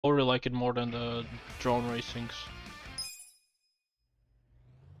Already like it more than the drone racings.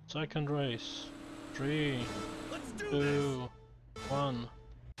 Second race. 3, 2, 1,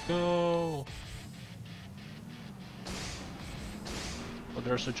 go! Oh,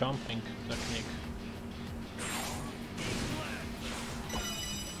 there's a jumping technique.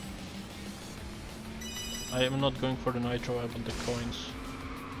 I am not going for the nitro, I want the coins.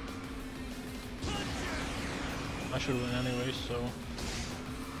 I should win anyway, so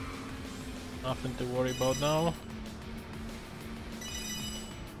nothing to worry about now.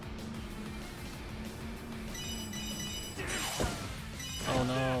 Oh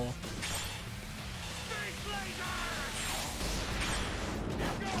no.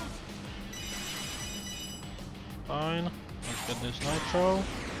 Fine, let's get this nitro.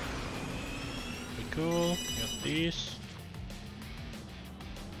 Be cool, get these.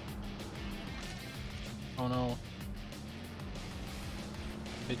 Oh no.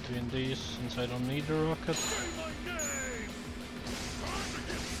 Between these, since I don't need the rocket.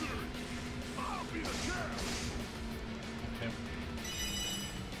 Okay.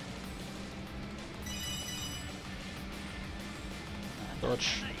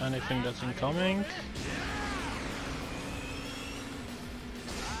 Dodge anything that's incoming.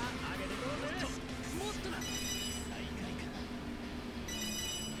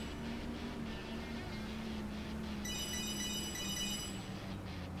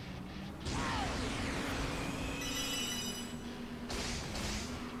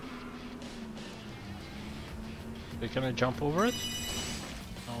 Can I jump over it?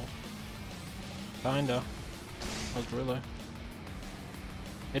 No. Kinda. Not really.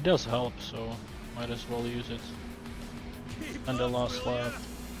 It does help, so might as well use it. And the last lap.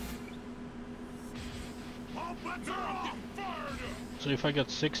 So if I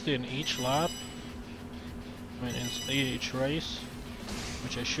get 60 in each lap, I mean in each race,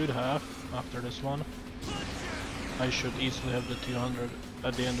 which I should have after this one, I should easily have the 200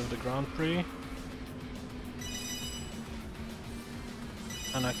 at the end of the Grand Prix.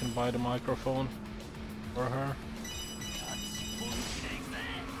 And I can buy the microphone for her.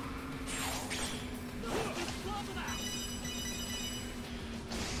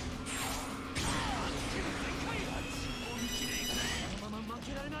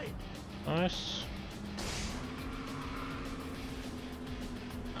 Nice.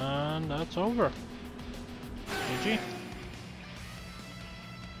 And that's over. GG.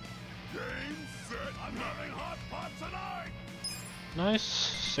 Nice,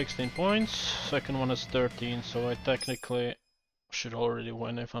 16 points. Second one is 13, so I technically should already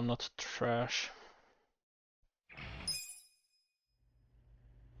win if I'm not trash.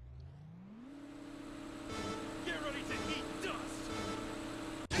 Get ready to eat dust.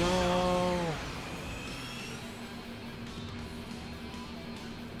 Go!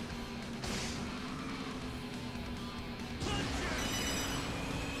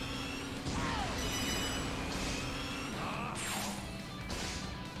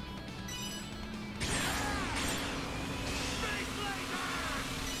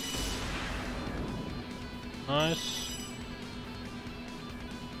 Nice.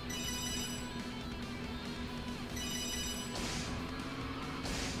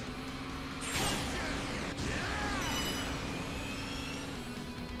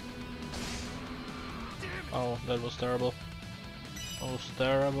 Oh, that was terrible. That was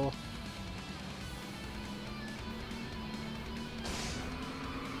terrible.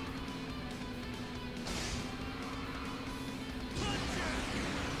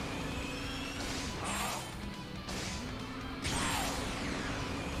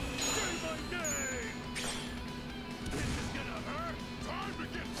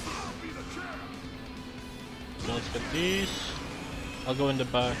 Let's get these. I'll go in the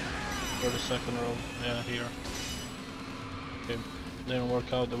back for the second row. Yeah, here. Okay, didn't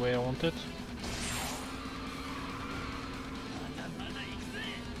work out the way I wanted.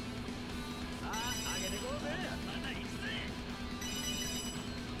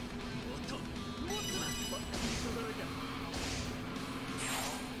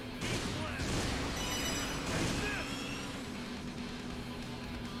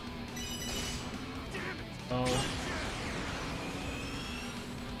 Oh.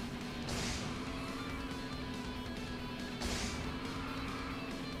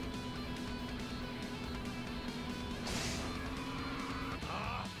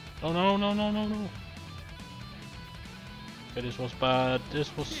 Oh no, no, no, no, no. Okay, this was bad. This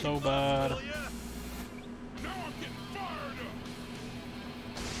was so bad.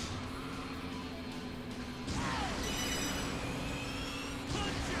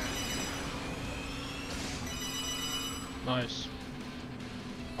 Nice.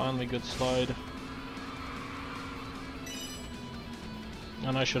 Finally good slide.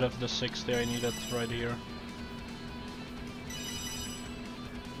 And I should have the 60 I needed right here.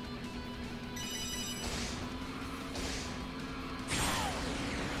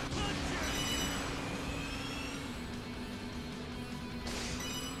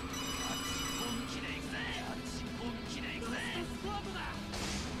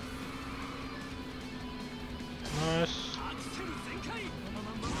 Nice.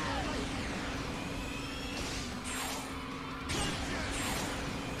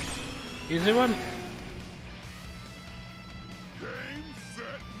 Easy one.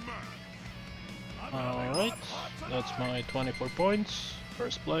 Alright, that's my 24 points.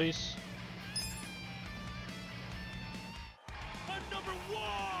 First place.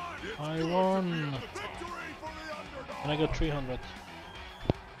 I won! And I got 300.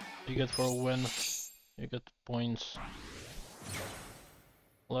 You get for a win. You get points.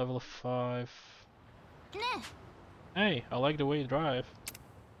 Level 5. Hey, I like the way you drive.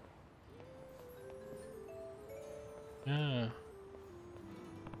 Yeah.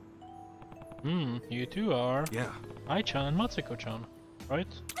 You two are. Yeah. Ai-chan and Matsuko-chan, right?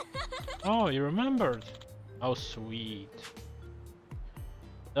 Oh, you remembered. How sweet.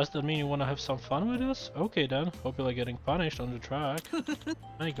 Does that mean you wanna have some fun with us? Okay then, hope you like getting punished on the track.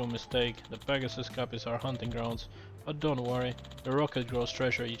 Make no mistake, the Pegasus Cup is our hunting grounds. But don't worry, the Rocket Girls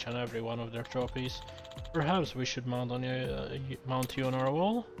treasure each and every one of their trophies. Perhaps we should mount you on our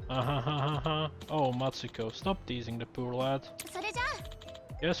wall? Oh, Matsuko, stop teasing the poor lad.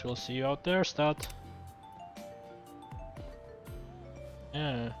 Guess we'll see you out there, stat.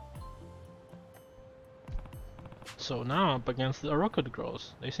 Yeah. So now I'm up against the Rocket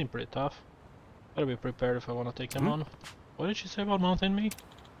Girls. They seem pretty tough. Gotta be prepared if I wanna take them on. What did she say about mounting me?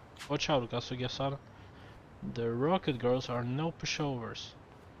 Watch out, Kasuga-san. The Rocket Girls are no pushovers.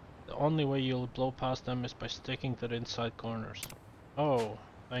 The only way you'll blow past them is by sticking to the inside corners. Oh,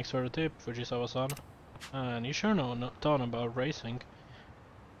 thanks for the tip, Fujisawa-san. And you sure know a ton about racing.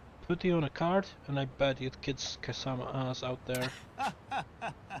 Put you on a cart, and I bet you'd kick Kasama ass out there.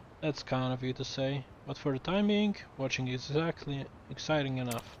 That's kind of you to say, but for the time being, watching is exactly exciting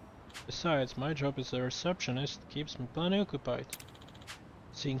enough. Besides, my job as a receptionist keeps me plenty occupied.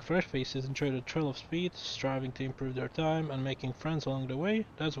 Seeing fresh faces enjoy the thrill of speed, striving to improve their time, and making friends along the way,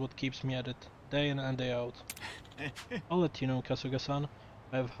 that's what keeps me at it, day in and day out. I'll let you know, Kasuga-san.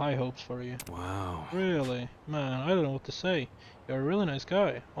 I have high hopes for you. Wow. Really? Man, I don't know what to say. You're a really nice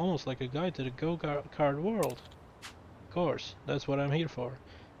guy, almost like a guide to the go-kart world. Of course, that's what I'm here for.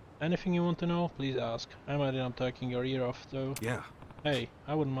 Anything you want to know, please ask. I might end up taking your ear off, though. Yeah. Hey,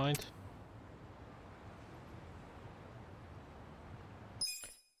 I wouldn't mind.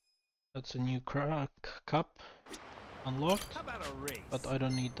 That's a new cup unlocked, but I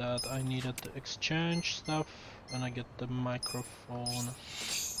don't need that. I needed the exchange stuff when I get the microphone.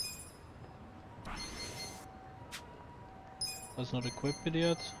 That's not equipped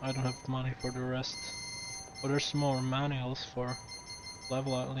yet. I don't have money for the rest. But there's more manuals for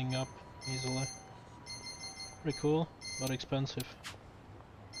leveling up easily. Pretty cool, but expensive.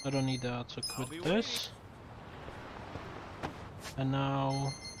 I don't need that, so quit this. And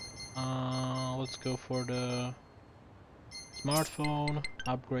now let's go for the smartphone,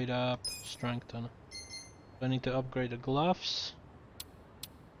 upgrade app, strengthen. I need to upgrade the gloves.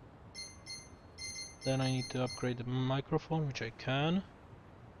 Then I need to upgrade the microphone, which I can.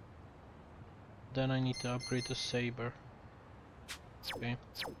 Then I need to upgrade the saber. Okay.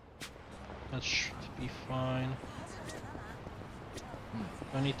 That should be fine.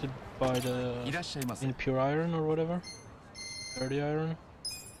 I need to buy the impure iron or whatever. 30 iron.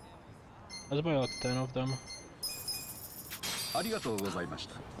 Let's buy like 10 of them. I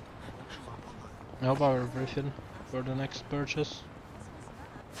hope I have everything for the next purchase.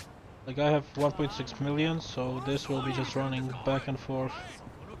 Like I have 1.6 million, so this will be just running back and forth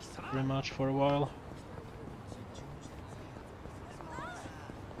pretty much for a while.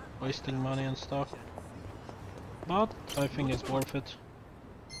 Wasting money and stuff. But I think it's worth it.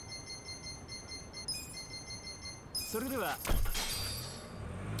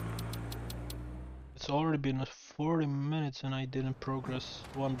 It's already been 40 minutes and I didn't progress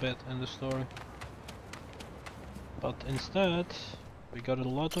one bit in the story. But instead, we got a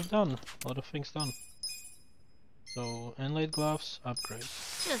lot of things done. So, inlaid gloves, upgrade.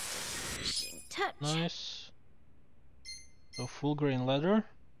 Just a finishing touch. Nice. So, full grain leather.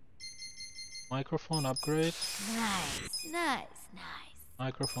 Microphone upgrade. Nice, nice, nice.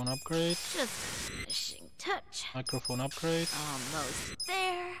 Microphone upgrade. Just a finishing touch. Microphone upgrade. Almost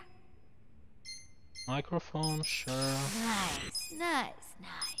there. Microphone, sure. Nice, nice,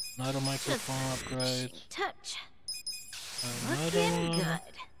 nice. Another microphone upgrade. Touch. Another Looking one.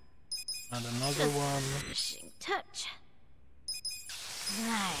 good. And another one. Finishing touch.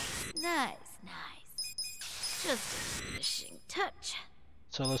 Nice, nice, nice. Just a finishing touch.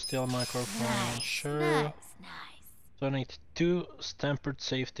 Celestial microphone, Nice, sure. nice, nice. So I need 2 tempered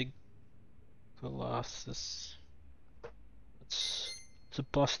safety glasses. It's a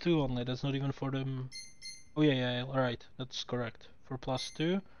 +2 only, that's not even for them. Oh yeah, alright, that's correct. For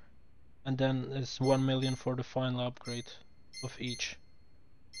 +2. And then it's 1 million for the final upgrade of each.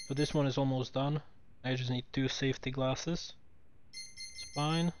 So this one is almost done. I just need 2 safety glasses. It's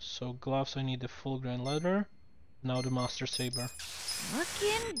fine. So gloves, I need the full grain leather. Now the Master Saber.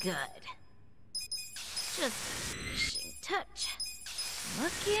 Looking good. Just a finishing touch.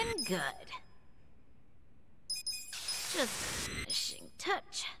 Looking good. Just a finishing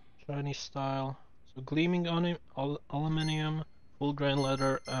touch. Chinese style. So gleaming on aluminium, full grain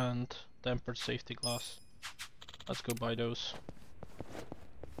leather, and tempered safety glass. Let's go buy those.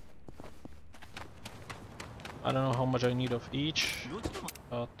 I don't know how much I need of each,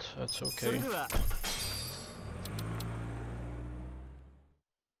 but that's okay.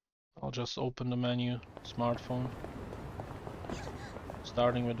 I'll just open the menu, smartphone.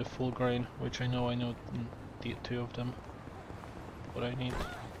 Starting with the full grain, which I know the 2 of them. What I need.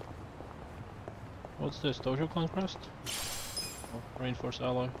 What's this? Dojo Clan Crest? Oh, reinforced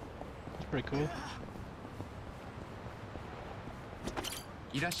alloy. That's pretty cool.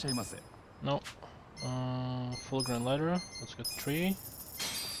 No. Full grain leather. Let's get 3.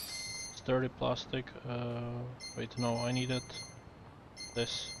 Sturdy plastic. Wait, no, I needed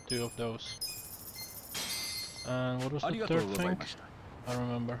this. 2 of those. And what was the third thing? I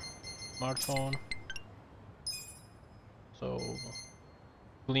remember. Smartphone. So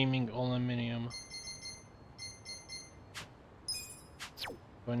gleaming aluminium.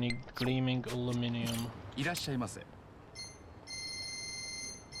 I need gleaming aluminium.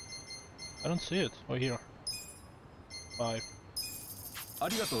 I don't see it. Oh, here. 5.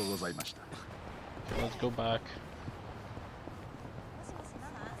 Okay, let's go back.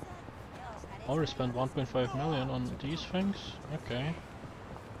 Already spent 1.5 million on these things. Okay.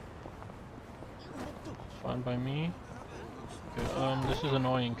 Fine by me. Okay, this is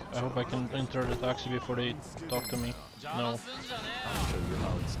annoying. I hope I can enter the taxi before they talk to me. No. I'll show you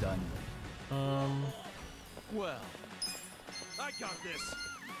how it's done. Well, I got this.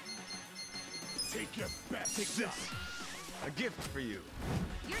 Take your best. Take this. A gift for you.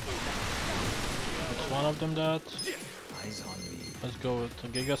 That's one of them that. Eyes on me. Let's go with the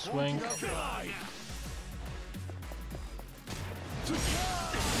Giga Swing.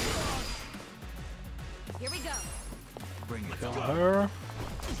 Here we go. Bring it. Kill her. I'm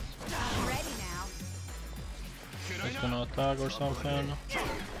ready now. He's gonna attack or something.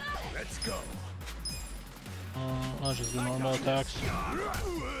 Let's go. I'll just do normal attacks.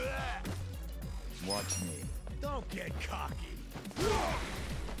 Watch me. Don't get cocky.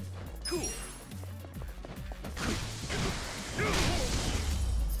 Cool.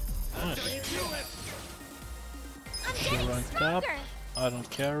 Nice. I'm She getting ranked up. stronger. I don't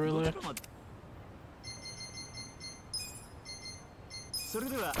care really.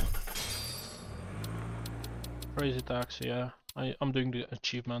 Crazy taxi, yeah. I'm doing the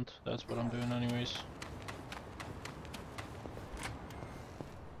achievement. That's what I'm doing anyways.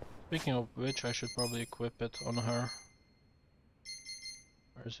 Speaking of which, I should probably equip it on her.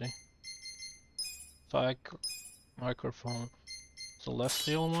 Where is he? Psych microphone.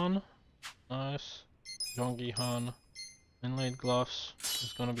 Celestial one. Nice. Jongi Han. Inlaid gloves.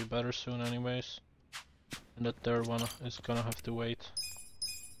 It's gonna be better soon anyways. And the third one is gonna have to wait.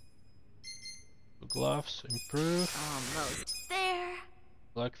 The gloves, improve. Almost there.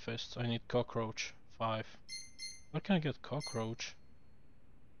 Black fists, I need cockroach. 5. Where can I get cockroach?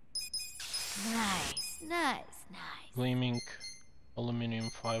 Nice, nice, nice. Gleaming aluminium,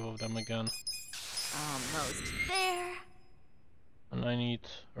 5 of them again. Almost there. And I need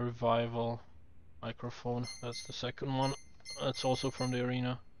a revival microphone, that's the second one. That's also from the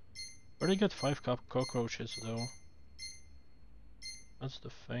arena. Where do you get 5 cockroaches though? That's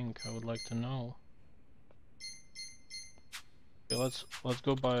the thing I would like to know. Okay, let's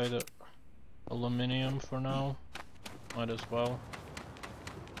go buy the aluminium for now. Might as well.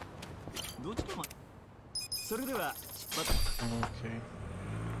 Okay.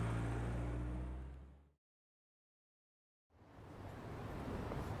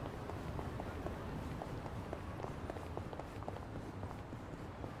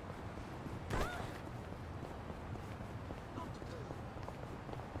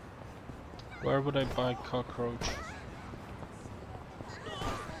 Where would I buy cockroach?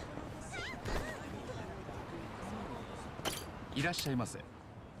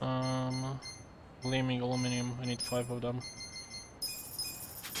 Gleaming aluminum. I need 5 of them.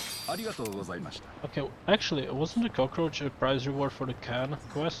 Okay, actually, wasn't the cockroach a prize reward for the can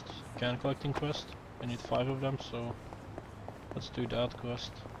quest? Can collecting quest? I need 5 of them, so let's do that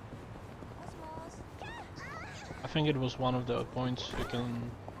quest. I think it was one of the points you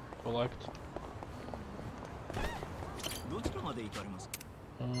can collect.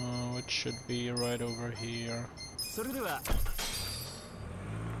 Which should be right over here.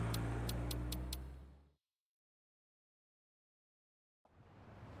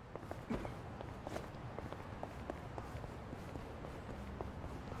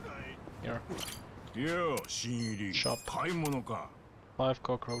 Here. Shop. 5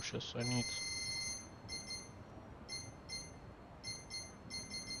 cockroaches I need.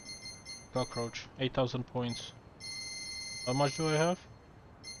 Cockroach, 8,000 points. How much do I have?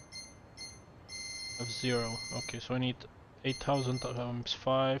 I have 0. Okay, so I need 8,000 times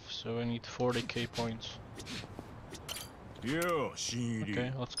 5, so I need 40k points.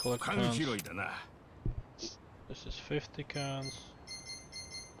 Okay, let's collect cans. This is 50 cans.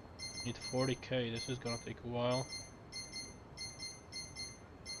 Need 40k, this is gonna take a while.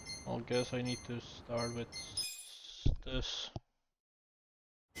 I guess I need to start with this.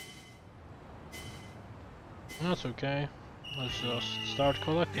 That's okay. Let's just start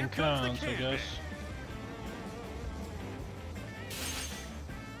collecting cans, I guess.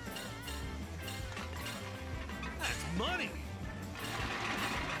 That's money.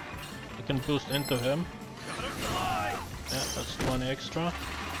 I can boost into him. Yeah, that's 20 extra.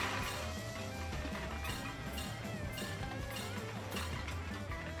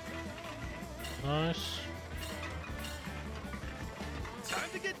 Nice. Time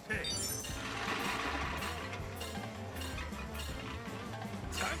to get paid.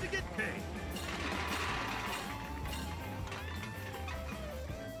 Time to get paid.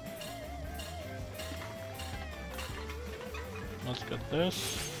 Let's get this.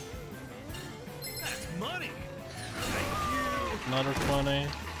 That's money. Thank you. Another 20.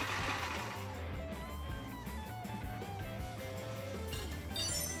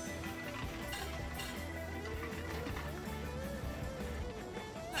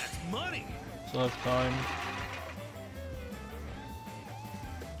 That's money. Still have time.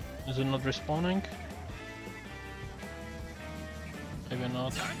 Is it not respawning? Maybe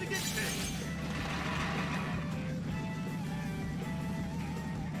not. Time to get paid.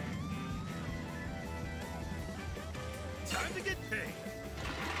 Time to get paid.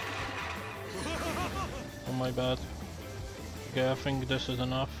 Oh my bad. Okay, I think this is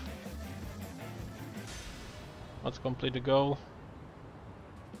enough. Let's complete the goal.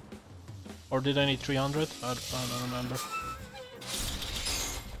 Or did I need 300? I don't remember.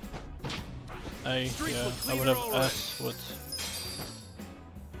 Yeah, I would have S with...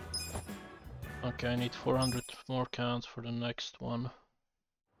 Okay, I need 400 more cans for the next one.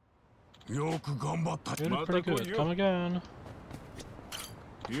 You did pretty good, come again!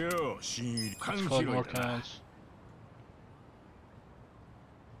 Let's collect more cans.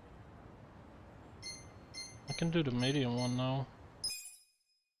 I can do the medium one now.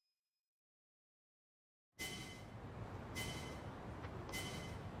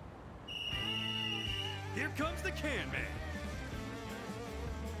 Here comes the can man.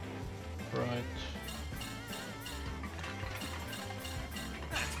 Right.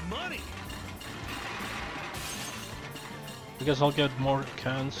 That's money. I guess I'll get more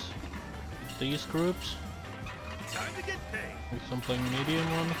cans with these groups. Time to get paid. With some playing medium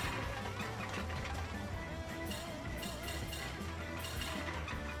one.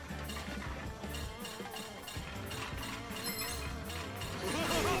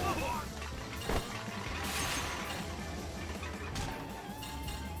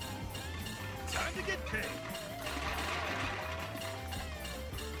 Time to get paid.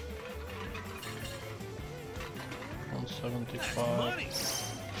 175. Money.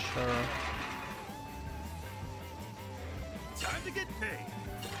 Sure. Time to get paid.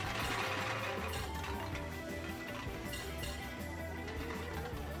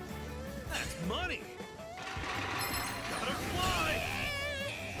 That's money. Gotta fly.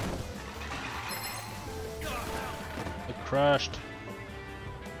 It crashed.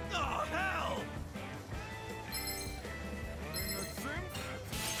 Oh hell!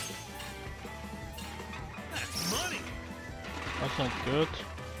 That's money. That's not good.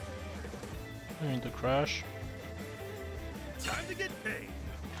 I mean to crash. Time to get paid.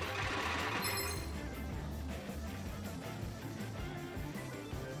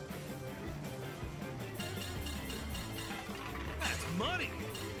 money.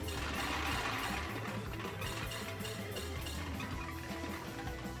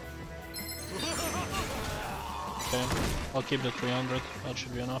 Okay, I'll keep the 300. That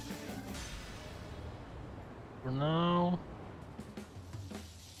should be enough. For now.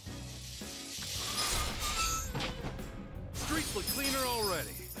 Streets look cleaner already.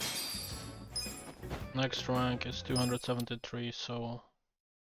 Next rank is 273, so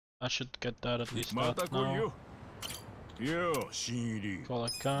I should get that at least that now. Full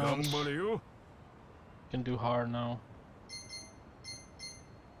accounts. Can do hard now.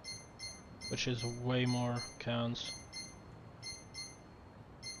 Which is way more counts.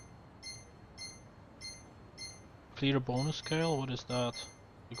 Clear bonus scale? What is that?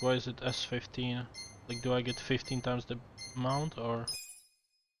 Like, why is it S15? Like, do I get 15 times the amount, or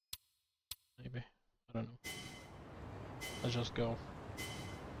maybe? I don't know. Let's just go.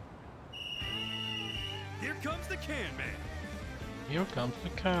 Here comes the can man. Here comes the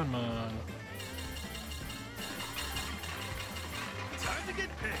can man. Time to get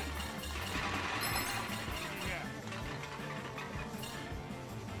paid.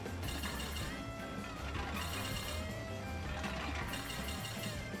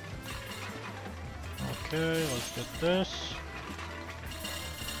 Okay, let's get this.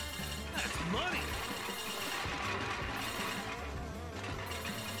 That's money.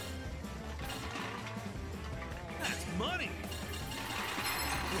 That's money.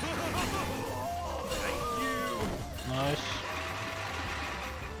 Thank you. Nice.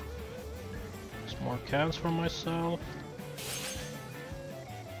 Some more cans for myself.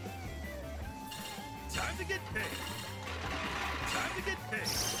 Time to get paid. Time to get paid.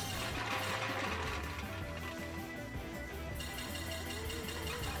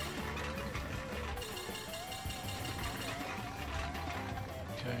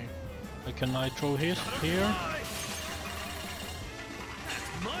 Okay, I can nitro here. That's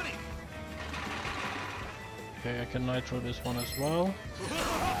money. Okay, I can nitro this one as well.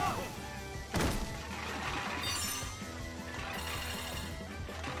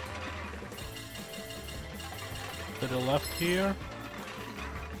 To the left here.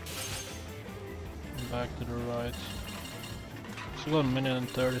 And back to the right. It's got 1 minute and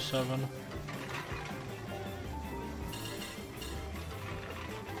 37.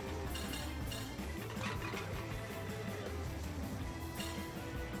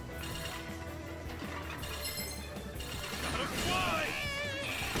 Gotta fly.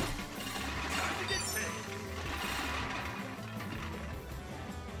 Time to get paid.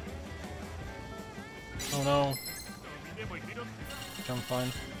 Oh no. I'm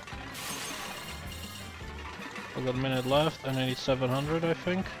fine. I've got a minute left and I need 700, I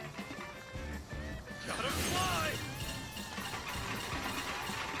think. Gotta fly.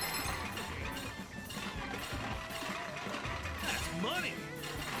 That's money.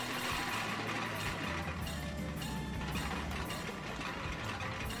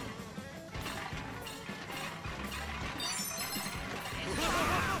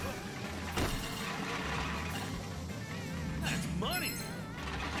 That's money.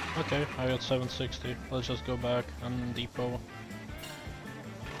 Okay, I got 760. Let's just go back and depot.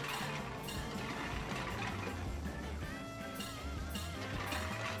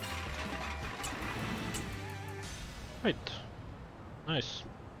 Right. Nice.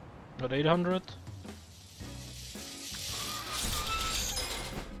 Got 800.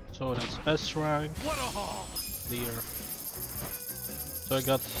 So that's S rank. What a haul. Clear. So I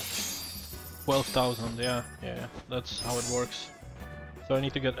got 12,000. Yeah, that's how it works. So I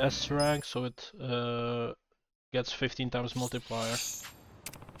need to get S rank so it gets 15 times multiplier.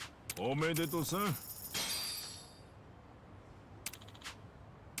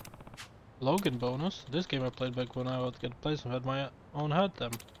 Logan bonus? This game I played back when I would get plays and had my own head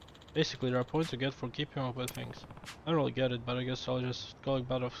them. Basically there are points you get for keeping up with things. I don't really get it, but I guess I'll just collect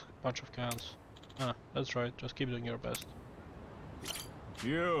a bunch of cans. Ah, that's right, just keep doing your best.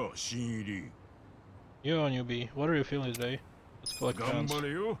 Yo, newbie, what are you feeling today? Let's collect cans.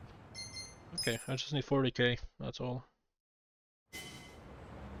 Okay, I just need 40k, that's all.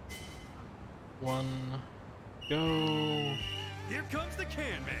 One, go. Here comes the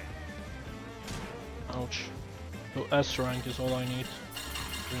can man. Ouch. So S rank is all I need,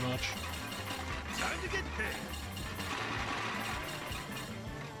 pretty much. Time to get paid.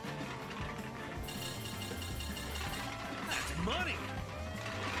 That's money.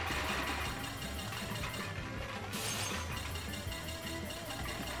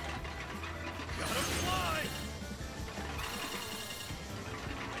 Gotta fly.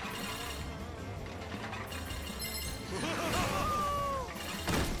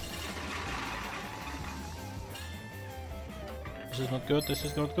 This is not good, this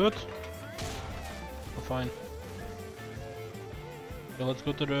is not good. Oh, fine. Okay, let's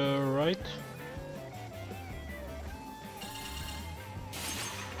go to the right.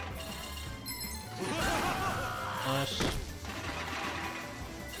 Nice.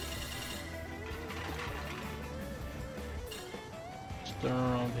 Let's turn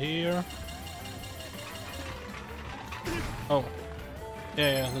around here. Oh.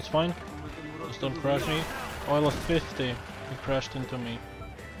 Yeah, that's fine. Just don't crash me. Oh, I lost 50. He crashed into me.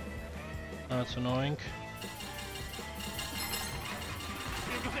 That's annoying.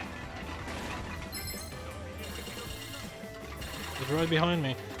 He's right behind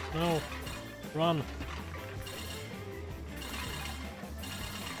me. No. Run.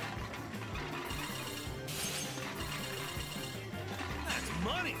 That's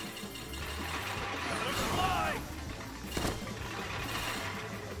money. Gotta fly.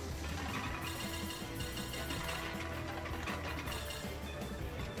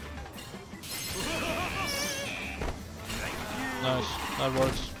 Nice, that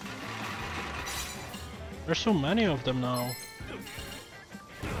works. There's so many of them now.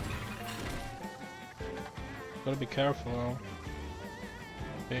 Gotta be careful now.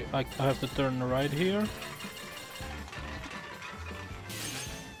 Okay, I have to turn right here.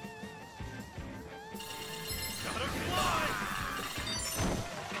 Gotta fly.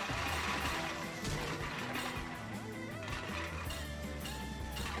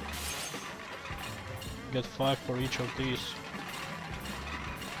 Get 5 for each of these.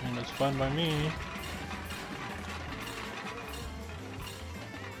 And that's fine by me.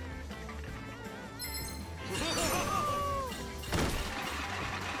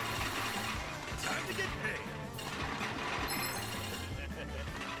 Time to get paid.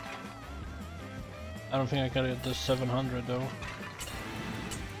 I don't think I can get the 700 though.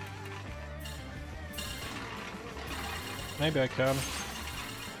 Maybe I can.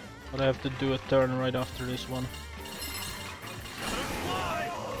 But I have to do a turn right after this one.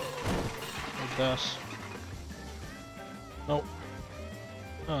 Like this. Nope.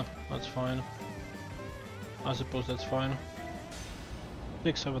 Ah, that's fine. I suppose that's fine.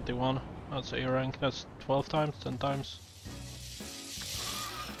 671. That's A rank. That's 12 times, 10 times.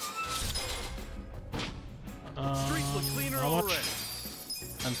 Streets look cleaner How much? already.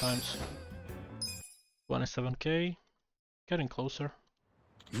 10 times. 27k. Getting closer.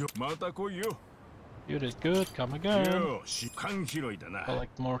 また来いよ。 You did good, come again. よし、缶拾いだな。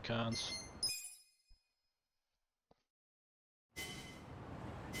 Collect more cans.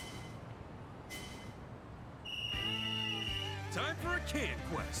 Time for a can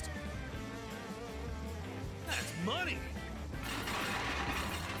quest. That's money.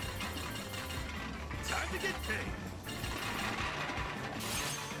 Time to get paid.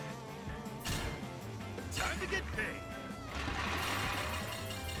 Time to get paid.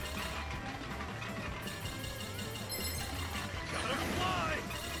 Gotta fly.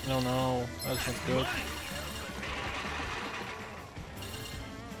 No, that's not good.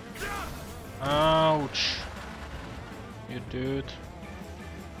 Ouch! You dude.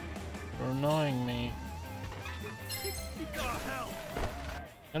 You're annoying me.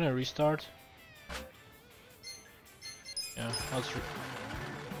 Can I restart? Yeah,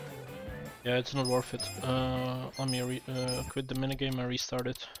 yeah, it's not worth it. Let me quit the minigame and restart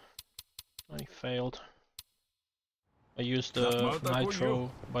it. I failed. I used the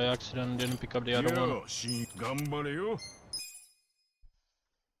nitro by accident and didn't pick up the other one. よし、頑張れよ。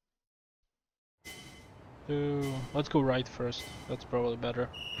 Let's go right first. That's probably better.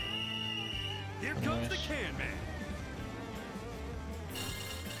 Here comes the can man.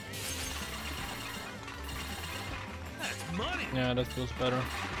 That's money. Yeah, that feels better.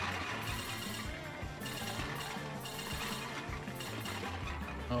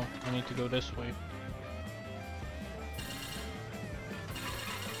 Oh, I need to go this way.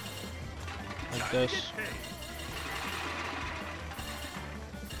 Like Time to this. get paid.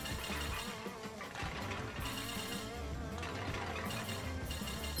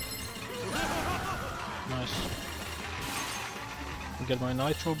 Nice. Get my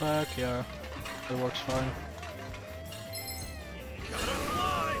nitro back, yeah, that works fine. Gotta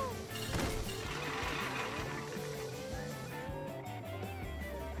fly.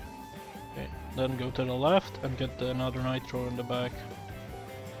 Okay, then go to the left and get another nitro in the back.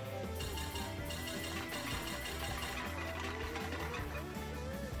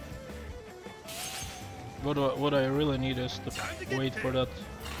 What I really need is to wait for that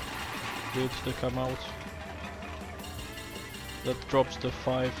dude to come out. That drops the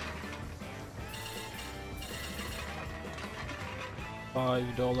 $5 I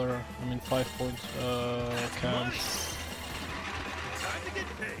mean 5 point cans.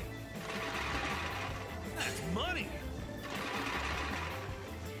 paid. That's money.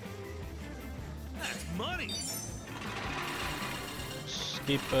 That's money. Just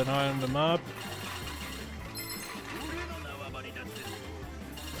keep an eye on the map.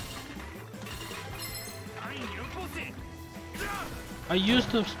 I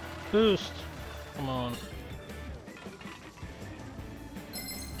used the boost. Come on.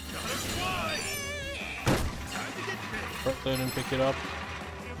 Probably didn't pick it up.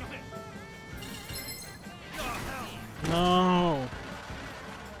 No.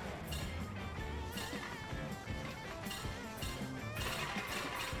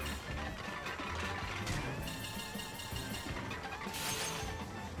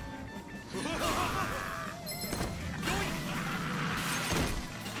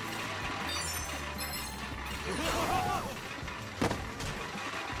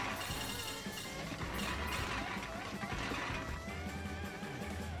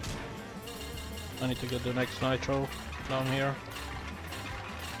 I need to get the next nitro down here.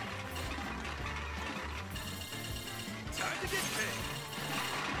 Time to get paid.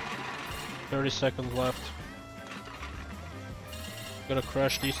 30 seconds left. Gotta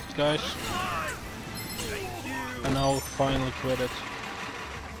crash these guys. And I'll finally quit it.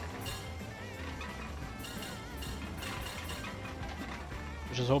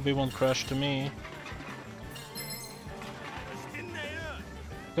 I just hope he won't crash to me.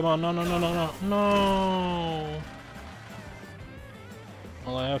 Come on, no, no, no, no, no, no!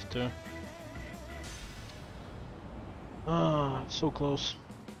 Well, I have to. Ah, so close.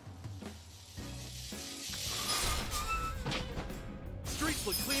 Streets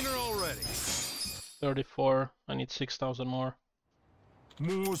look cleaner already. 34. I need 6,000 more.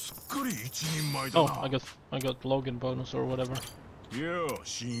 Oh, I got Logan bonus or whatever.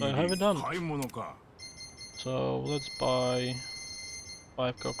 I have it done. So let's buy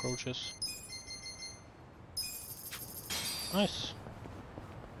 5 cockroaches. Nice.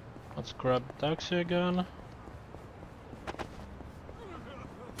 Let's grab taxi again.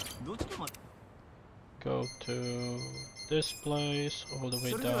 Go to this place all the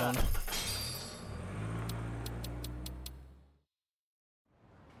way down.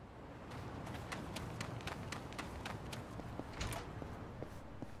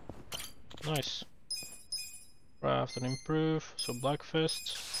 Nice. Craft and improve. So black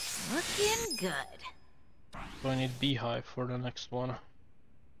fist. Looking good. So I need beehive for the next one.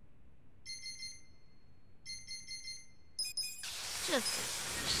 Just a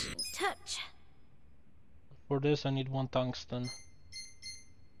finishing touch. For this I need 1 tungsten.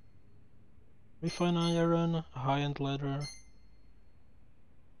 Refine iron, high-end leather,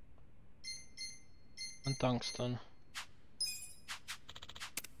 and tungsten.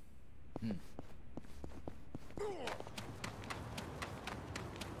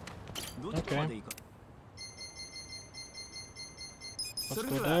 Okay. Let's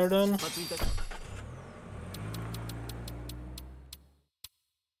go there then.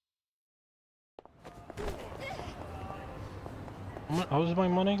 How's my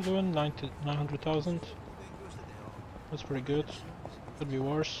money doing? 900,000? That's pretty good. Could be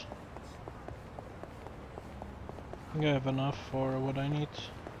worse. I think I have enough for what I need,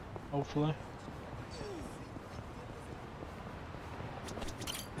 hopefully.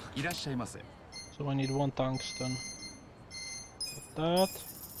 So I need 1 tungsten. With that.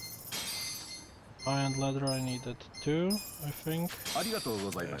 Iron leather I needed 2, I think.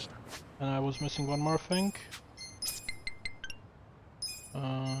 And I was missing 1 more thing.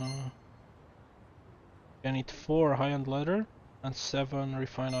 I need 4 high-end leather and 7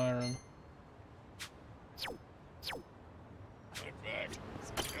 refined iron.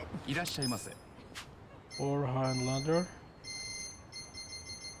 4 high-end leather.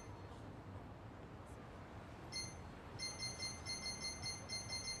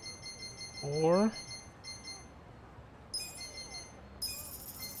 Or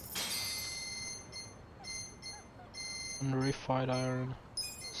and refined iron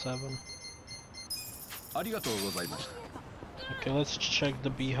 7. Okay, let's check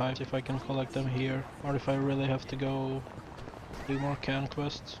the beehives if I can collect them here, or if I really have to go do more can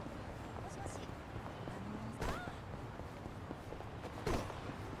quests.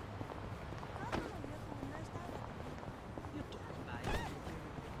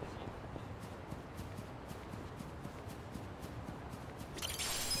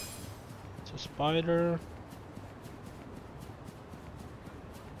 It's a spider.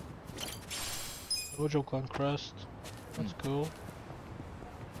 Dojo Clan crest. That's cool.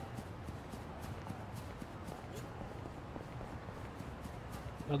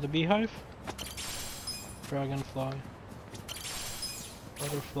 Got the beehive? Dragonfly.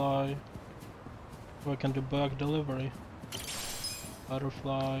 Butterfly. Oh, I can do bug delivery.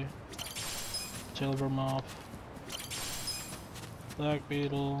 Butterfly. Silver moth. Black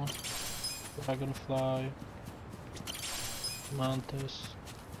beetle. Dragonfly. Mantis.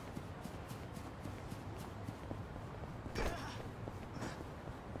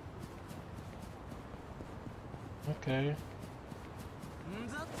 Okay.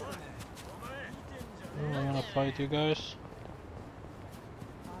 Oh, I'm gonna fight you guys.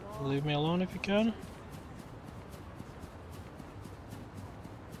 Leave me alone if you can.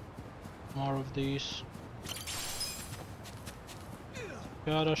 More of these.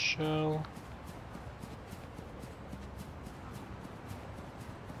 Got a shell.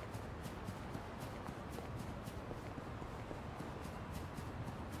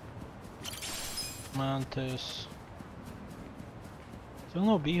 Mantis. Still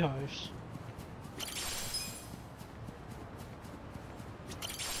no beehives.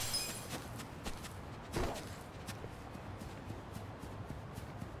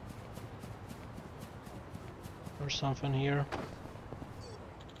 There's something here.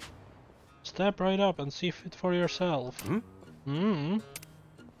 Step right up and see fit for yourself. Hmm?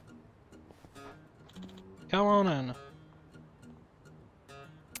 Come on in.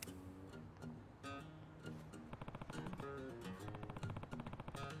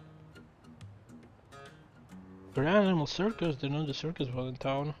 Grand Animal Circus, didn't know the circus was in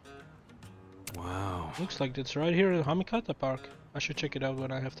town. Wow. Looks like it's right here in Hamikata Park. I should check it out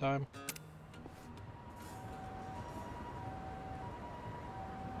when I have time.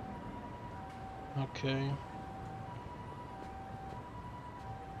 Okay.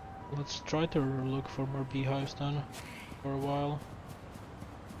 Let's try to look for more beehives then, for a while.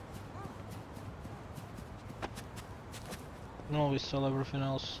 Can always sell everything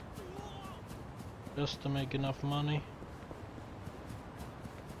else, just to make enough money.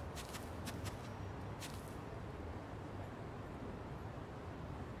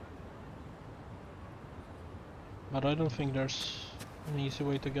 But I don't think there's an easy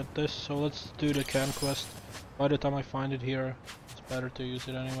way to get this, so let's do the can quest. By the time I find it here, it's better to use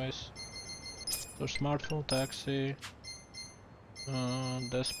it anyways. So smartphone, taxi,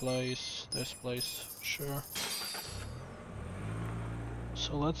 this place, sure.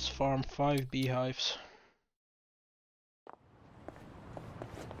 So let's farm 5 beehives.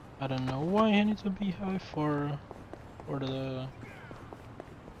 I don't know why I need a beehive for the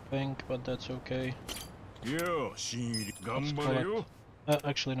thing, but that's okay. Let's collect.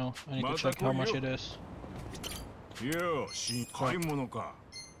 Actually no, I need to check how much it is. Is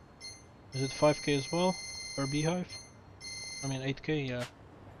it 5k as well per beehive? I mean 8k, yeah.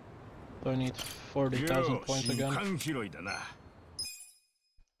 So I need 40,000 points again.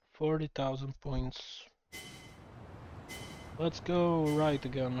 40,000 points. Let's go right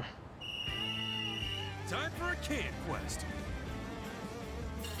again. Time for a can quest.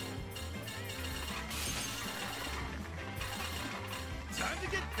 Time to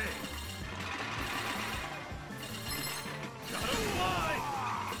get paid. Gotta fly.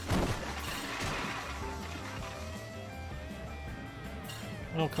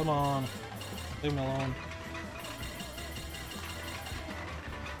 Oh, come on. Leave me alone.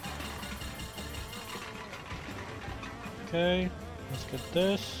 Okay, let's get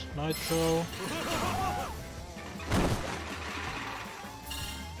this. Nitro.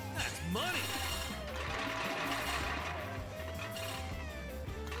 That's money.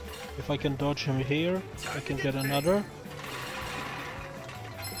 If I can dodge him here, I can get another.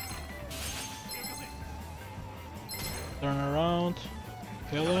 Turn around.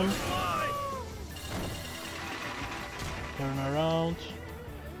 Kill him. Turn around.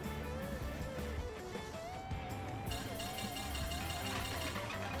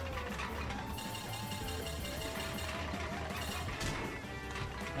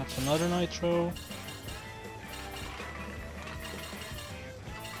 That's another nitro.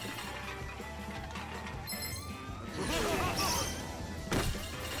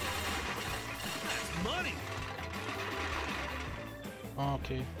 Money.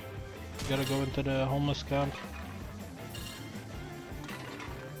 Okay. Gotta go into the homeless camp.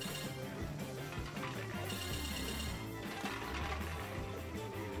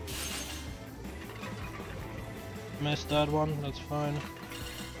 Missed that one, that's fine.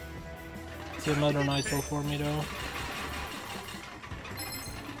 Get another nitro for me though.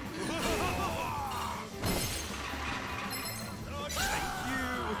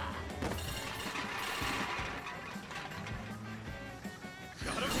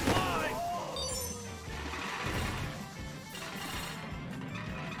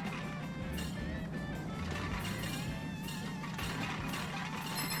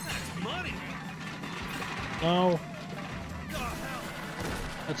 money. No, The hell?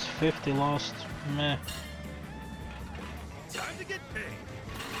 that's 50 lost. Meh. Time to get paid.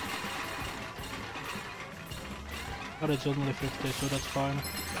 But it's only 50, so that's fine.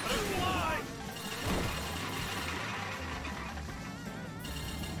 Gotta fly.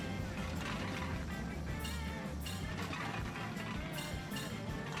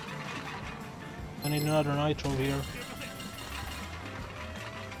 I need another nitro here.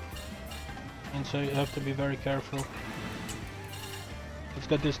 And so you have to be very careful. Let's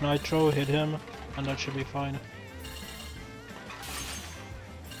get this nitro, hit him, and that should be fine.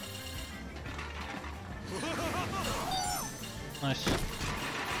 Nice.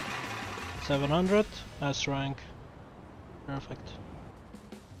 700, S rank. Perfect.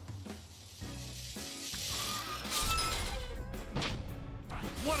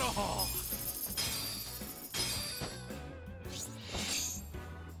 What a haul.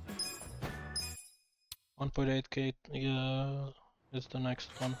 1.8k, yeah, is the next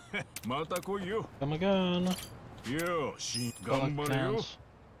one. また来いよ。 Come again. よし、 Collect 頑張れよ。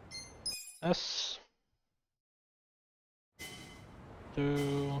 cans. S.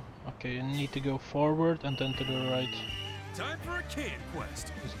 Okay, you need to go forward and then to the right. Time for a can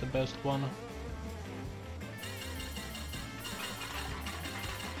quest. Is the best one.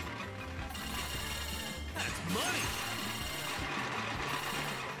 That's money.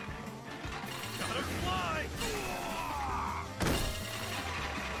 Gotta fly.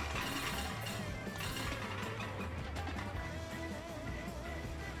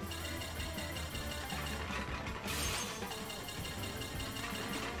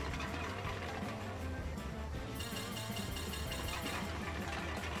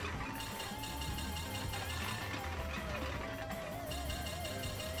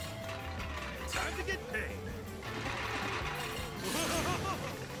 Time to get paid.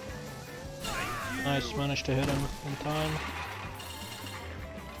 Nice, managed to hit him in time.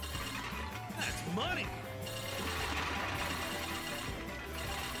 That's money.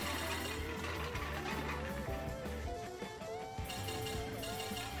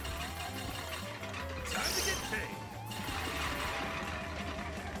 Time to get paid.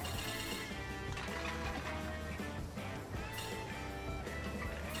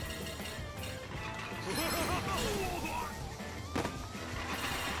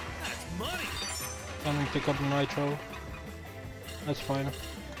 That's money. Can we pick up the nitro? That's fine. If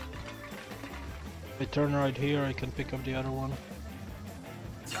I turn right here, I can pick up the other one.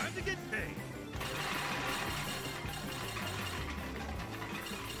 Time to get paid.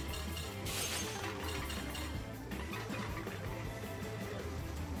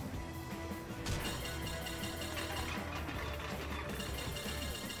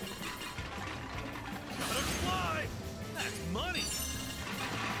 Gotta fly. That's money.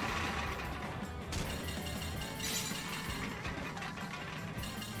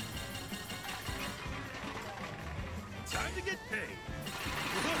 Time to get paid.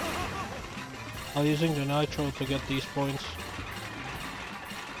 I'm using the nitro to get these points.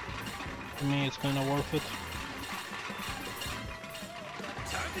 To me, it's kinda worth it.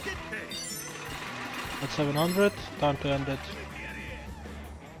 Time to get paid. At 700, time to end it.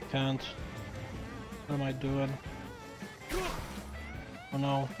 Can't. What am I doing? Oh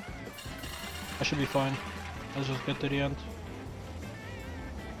no. I should be fine. Let's just get to the end.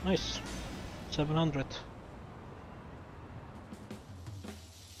 Nice. 700.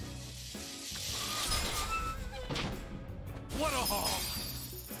 What a haul.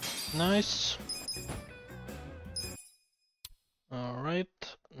 Nice. Alright,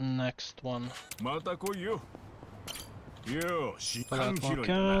 next one. また来いよ。よし、 Collect 缶 more 拾い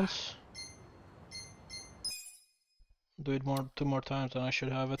だな。 cans. Do it two more times and I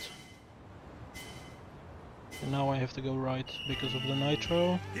should have it. And now I have to go right because of the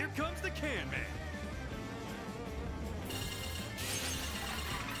nitro. Here comes the can man.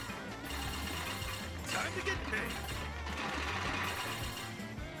 Time to get paid.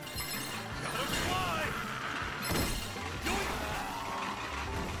 Gotta fly.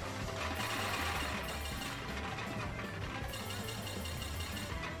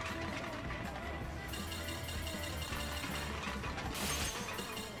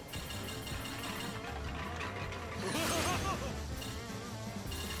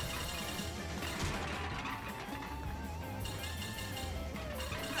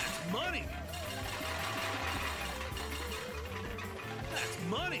 That's money. That's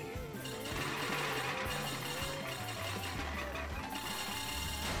money.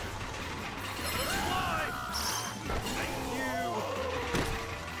 Gotta fly. Thank you.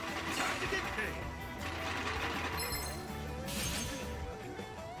 Time to get paid.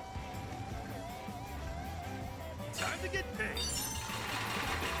 Time to get paid.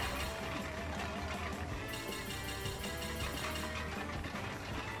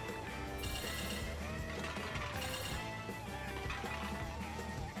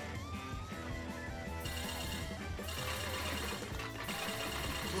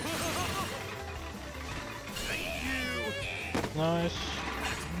 Thank you. Nice.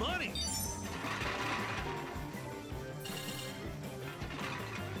 That's money.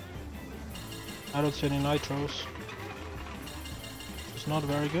 I don't see any nitros. It's not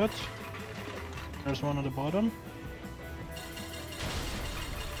very good. There's one at the bottom.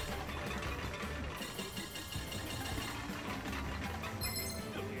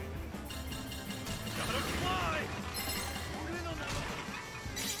 Gotta fly.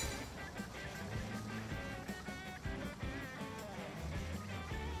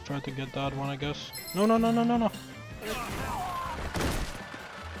 Try to get that one, I guess. No, no, no, no, no, no.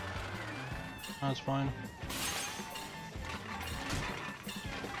 That's fine.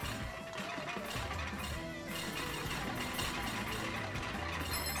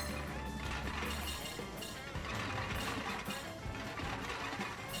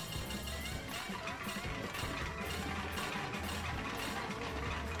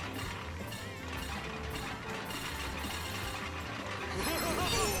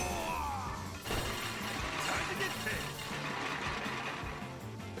 Time to get paid.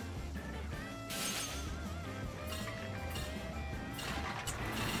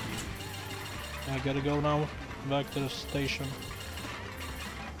 I gotta go now. Back to the station.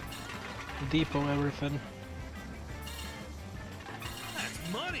 Depot everything.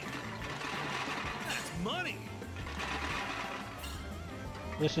 That's money. That's money.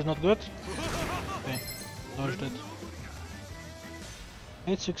 This is not good. Okay, dodged it.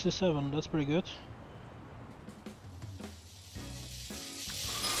 867, that's pretty good.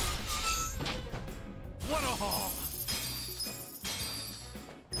 What a haul.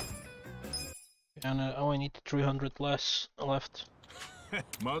 And I only need 300 less left.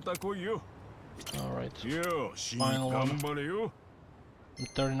 また来いよ。 Alright, よし、 Final one. 頑張れよ。 I'm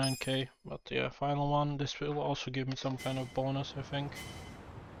 39k, but yeah, final one. This will also give me some kind of bonus, I think.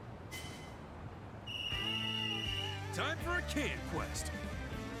 Time for a can quest.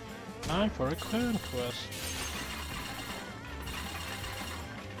 Time for a conquest.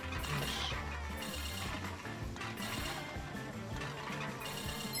 Yes.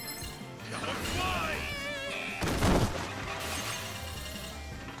 Gotta fly.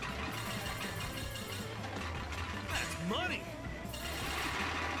 That's money.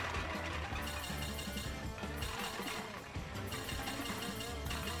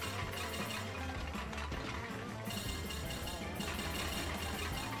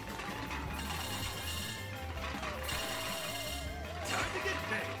 Time to get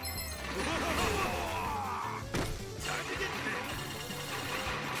paid. Time to get paid.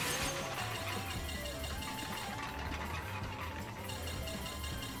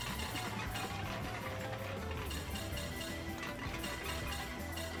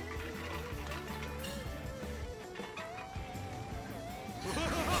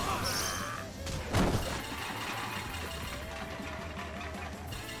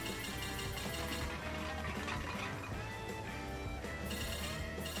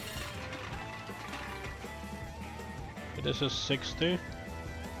 This is 60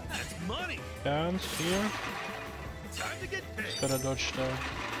 That's money. cans here. Time to get paid. Gotta dodge the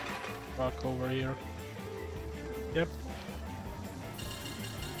truck over here. Yep.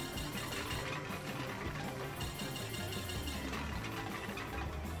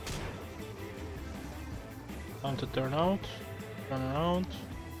 Time to turn out. Turn around.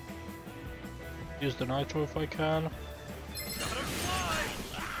 Use the nitro if I can. Gotta fly.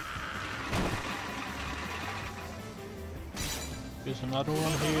 Use another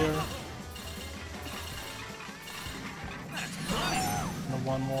one here. And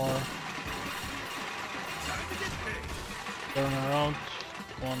one more. Time to get paid. Turn around.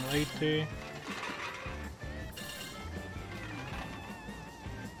 180.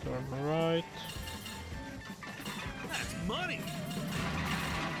 Turn right. That's money.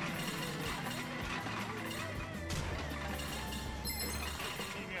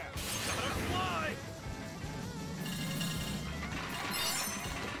 Gotta fly.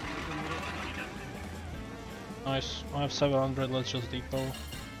 Nice. I have 700. Let's just depot.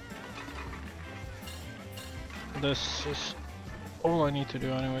 This is all I need to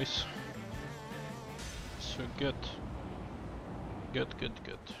do anyways. So good. Good, good,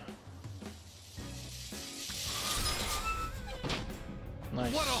 good.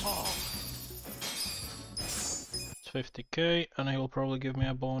 Nice. What a haul. It's 50k and he will probably give me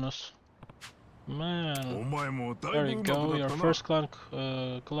a bonus. Man, 前もだ there い you ぶ go, 上手 your だったな first clan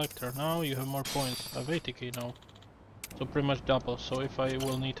collector. Now you have more points. I have 80k now. So pretty much double. So if I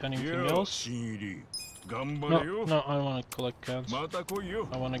will need anything よ else... 新入り頑張 No, れよ no, I want to collect cans. また来いよ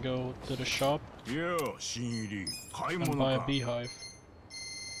I want to go to the shop よ新入り買い and 物 buy a か beehive.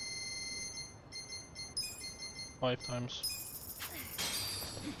 5 times.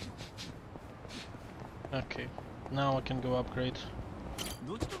 Okay, now I can go upgrade.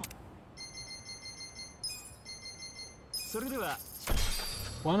 どっちとそれでは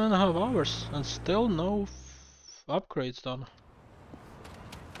 1.5 hours and still no upgrades done.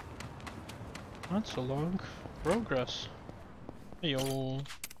 That's a long progress. Heyo.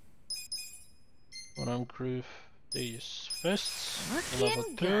 What I'm groove these fists. Level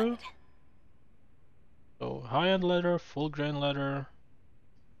Looking 2. good. So high-end leather, full grain leather.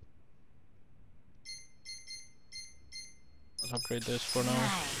 Let's upgrade this for now.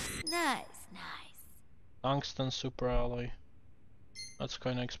 Nice. Tungsten super alloy. That's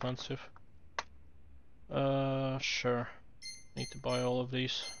kinda expensive. Sure. Need to buy all of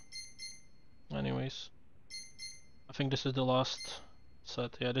these. Anyways. I think this is the last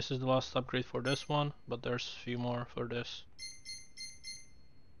set. Yeah, this is the last upgrade for this one, but there's a few more for this.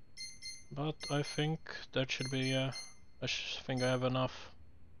 But I think that should be, I think I have enough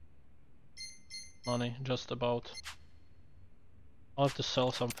money, just about. I'll have to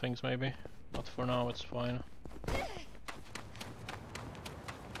sell some things maybe, but for now it's fine.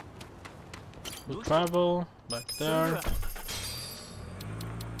 We'll travel, back there.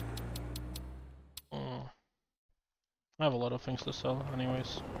 I have a lot of things to sell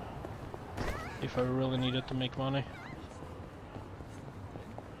anyways, if I really needed to make money.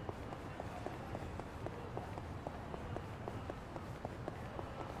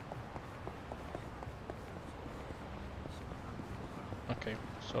 Okay,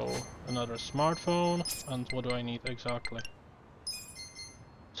 so another smartphone, and what do I need exactly?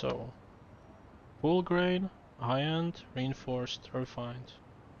 So, full grain, high-end, reinforced, refined.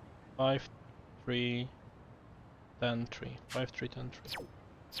 5, 3, 10, 3. 5, 3, 10, 3.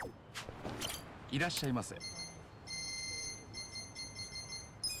 いらっしゃいませ So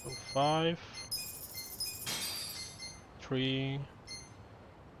 5, 3,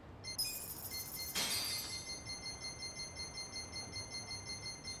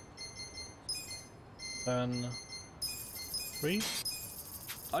 10, 3.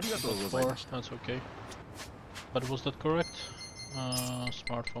 ありがとうござい 4, ました that's okay. But was that correct?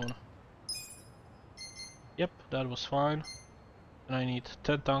 Smartphone. Yep, that was fine. And I need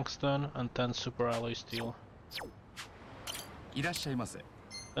 10 tungsten and 10 super alloy steel. いらっしゃいませ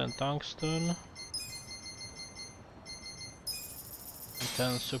 10 tungsten and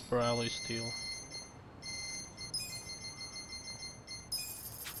 10 super alloy steel.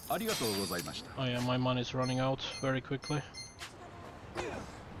 ありがとうございました Oh yeah, my money's running out very quickly.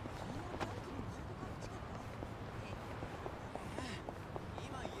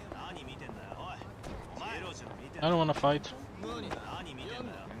 I don't wanna fight. Okay.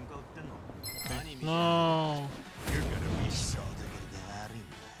 No. You're gonna be so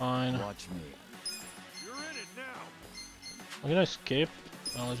Fine. Watch me You're in it now Can I skip?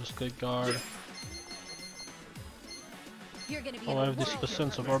 I'll just click guard. You're gonna be Oh, I have this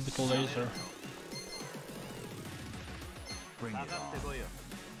sense of orbital laser. Bring it on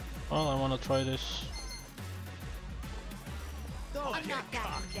Well, I wanna try this. I'm not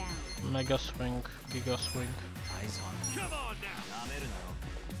backing down. Mega swing, giga swing. Eyes on me Come on now.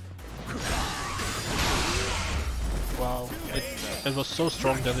 Wow, it was so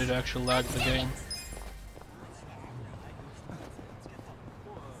strong that it actually lagged the game.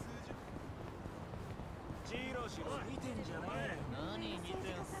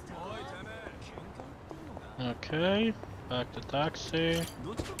 Okay, back to taxi.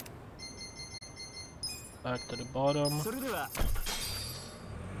 Back to the bottom. それでは